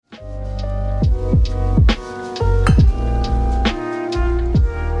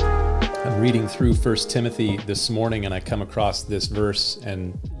reading through First Timothy this morning and I come across this verse,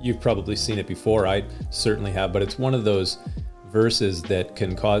 and you've probably seen it before. I certainly have, but it's one of those verses that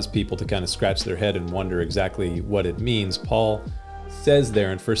can cause people to kind of scratch their head and wonder exactly what it means. Paul says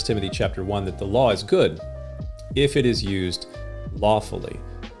there in First Timothy chapter 1 that the law is good if it is used lawfully,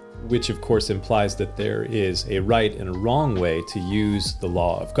 which of course implies that there is a right and a wrong way to use the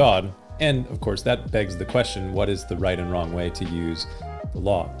law of God. And of course that begs the question, what is the right and wrong way to use the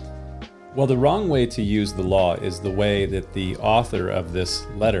law? Well, the wrong way to use the law is the way that the author of this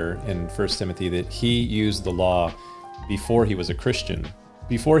letter in 1 Timothy, that he used the law before he was a Christian.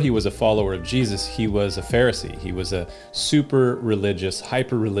 Before he was a follower of Jesus, he was a Pharisee. He was a super religious,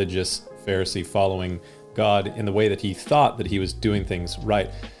 hyper-religious Pharisee following God in the way that he thought that he was doing things right.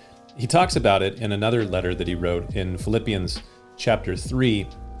 He talks about it in another letter that he wrote in Philippians chapter 3.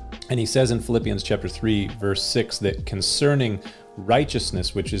 And he says in Philippians chapter 3, verse 6, that concerning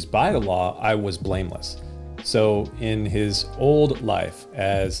righteousness, which is by the law, I was blameless. So in his old life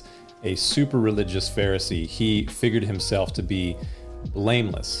as a super religious Pharisee, he figured himself to be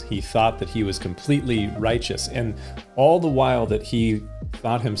blameless. He thought that he was completely righteous. And all the while that he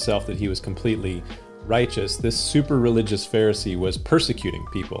thought himself that he was completely righteous, this super religious Pharisee was persecuting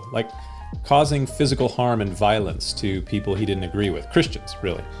people, like causing physical harm and violence to people he didn't agree with, Christians,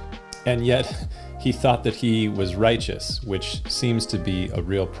 really. And yet he thought that he was righteous, which seems to be a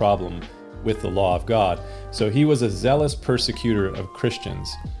real problem with the law of God. So he was a zealous persecutor of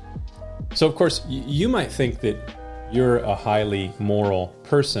Christians. So of course, you might think that you're a highly moral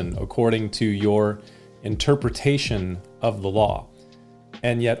person according to your interpretation of the law.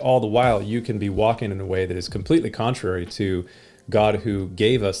 And yet all the while you can be walking in a way that is completely contrary to God who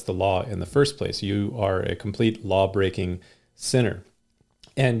gave us the law in the first place. You are a complete law-breaking sinner.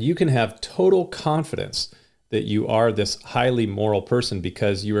 And you can have total confidence that you are this highly moral person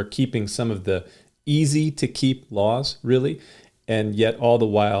because you are keeping some of the easy to keep laws, really. And yet all the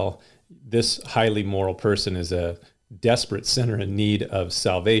while, this highly moral person is a desperate sinner in need of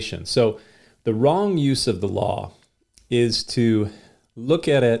salvation. So the wrong use of the law is to look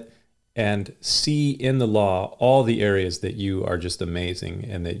at it and see in the law all the areas that you are just amazing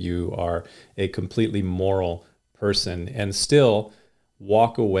and that you are a completely moral person and still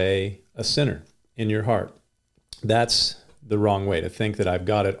walk away a sinner in your heart. That's the wrong way, to think that I've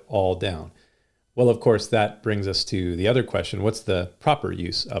got it all down. Well, of course, that brings us to the other question. What's the proper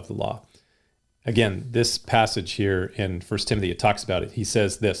use of the law? Again, this passage here in 1 Timothy, it talks about it. He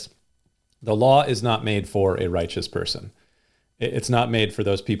says this: the law is not made for a righteous person. It's not made for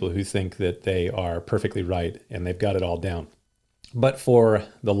those people who think that they are perfectly right and they've got it all down, but for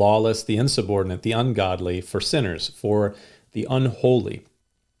the lawless, the insubordinate, the ungodly, for sinners, for the unholy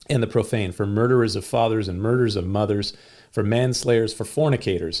and the profane, for murderers of fathers and murderers of mothers, for manslayers, for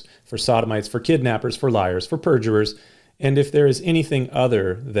fornicators, for sodomites, for kidnappers, for liars, for perjurers, and if there is anything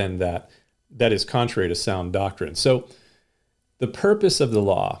other than that, that is contrary to sound doctrine. So the purpose of the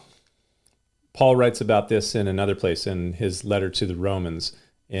law, Paul writes about this in another place in his letter to the Romans,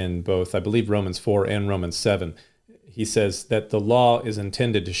 in both, I believe, Romans 4 and Romans 7. He says that the law is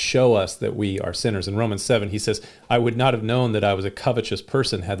intended to show us that we are sinners. In Romans 7, he says, I would not have known that I was a covetous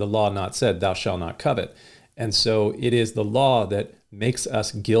person had the law not said, thou shalt not covet. And so it is the law that makes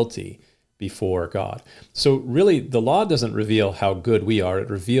us guilty before God. So really, the law doesn't reveal how good we are. It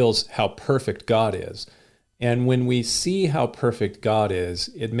reveals how perfect God is. And when we see how perfect God is,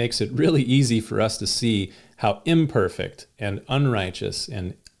 it makes it really easy for us to see how imperfect and unrighteous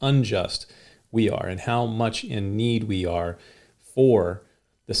and unjust we are and how much in need we are for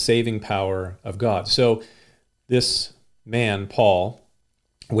the saving power of God. So this man, Paul,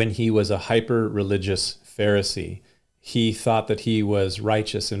 when he was a hyper-religious Pharisee, he thought that he was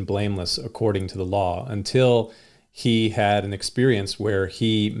righteous and blameless according to the law until he had an experience where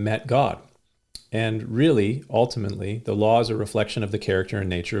he met God. And really, ultimately, the law is a reflection of the character and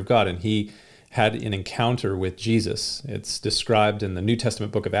nature of God. And he had an encounter with Jesus. It's described in the New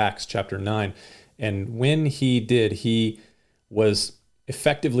Testament book of Acts, chapter 9. And when he did, he was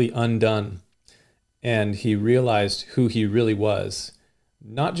effectively undone. And he realized who he really was,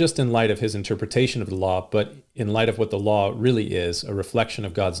 not just in light of his interpretation of the law, but in light of what the law really is, a reflection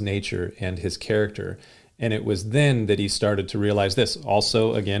of God's nature and his character. And it was then that he started to realize this.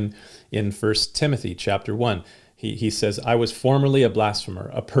 Also, again, in 1 Timothy chapter 1, he says, I was formerly a blasphemer,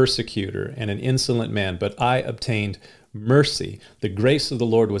 a persecutor, and an insolent man, but I obtained mercy. The grace of the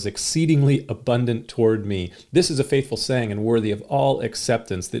Lord was exceedingly abundant toward me. This is a faithful saying and worthy of all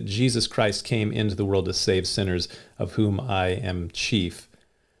acceptance, that Jesus Christ came into the world to save sinners, of whom I am chief.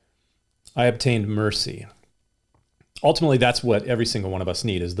 I obtained mercy. ultimately, that's what every single one of us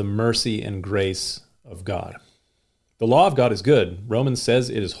need, is the mercy and grace of God. The law of God is good. Romans says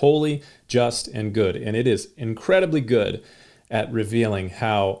it is holy, just, and good. And it is incredibly good at revealing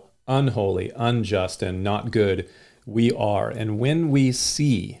how unholy, unjust, and not good we are. And when we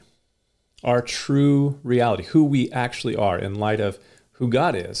see our true reality, who we actually are in light of who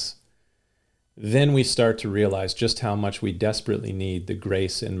God is, then we start to realize just how much we desperately need the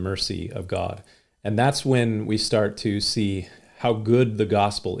grace and mercy of God. And that's when we start to see how good the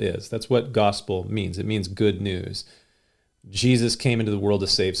gospel is. That's what gospel means. It means good news. Jesus came into the world to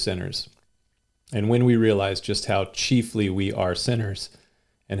save sinners. And when we realize just how chiefly we are sinners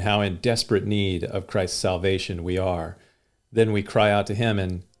and how in desperate need of Christ's salvation we are, then we cry out to him,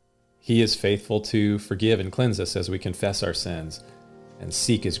 and he is faithful to forgive and cleanse us as we confess our sins and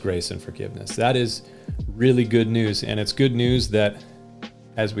seek his grace and forgiveness. That is really good news. And it's good news that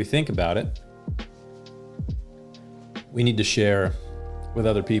as we think about it, we need to share with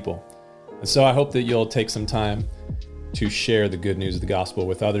other people. And so I hope that you'll take some time to share the good news of the gospel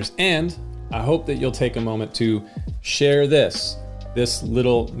with others. And I hope that you'll take a moment to share this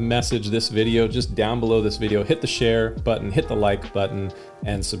little message, this video, just down below this video. Hit the share button, hit the like button,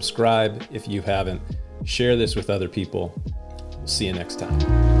 and subscribe if you haven't. Share this with other people. We'll see you next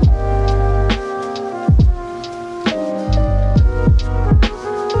time.